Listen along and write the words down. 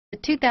The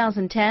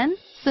 2010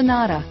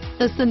 Sonata.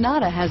 The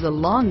Sonata has a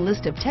long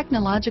list of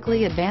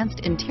technologically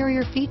advanced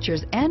interior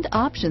features and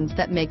options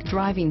that make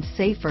driving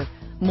safer,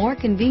 more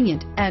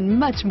convenient, and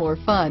much more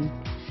fun.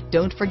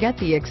 Don't forget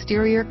the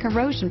exterior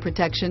corrosion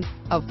protection,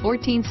 a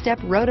 14-step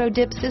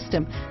roto-dip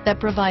system that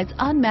provides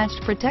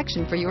unmatched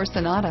protection for your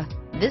Sonata.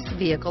 This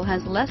vehicle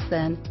has less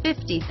than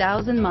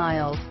 50,000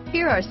 miles.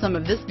 Here are some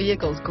of this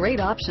vehicle's great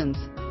options: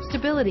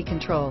 stability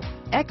control,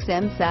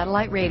 XM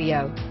satellite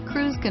radio,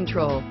 cruise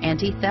control,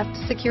 anti-theft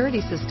security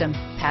system,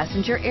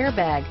 passenger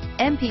airbag,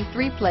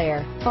 MP3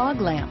 player,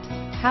 fog lamps,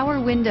 power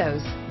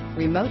windows,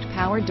 remote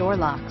power door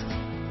locks,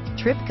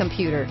 trip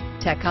computer,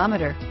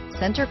 tachometer,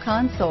 center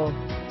console,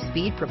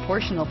 speed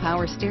proportional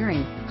power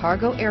steering,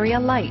 cargo area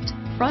light,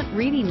 front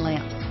reading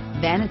lamps,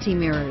 vanity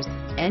mirrors,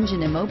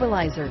 engine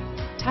immobilizer,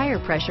 tire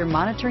pressure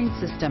monitoring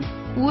system.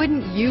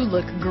 Wouldn't you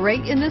look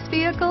great in this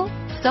vehicle?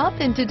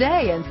 Stop in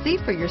today and see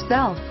for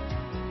yourself.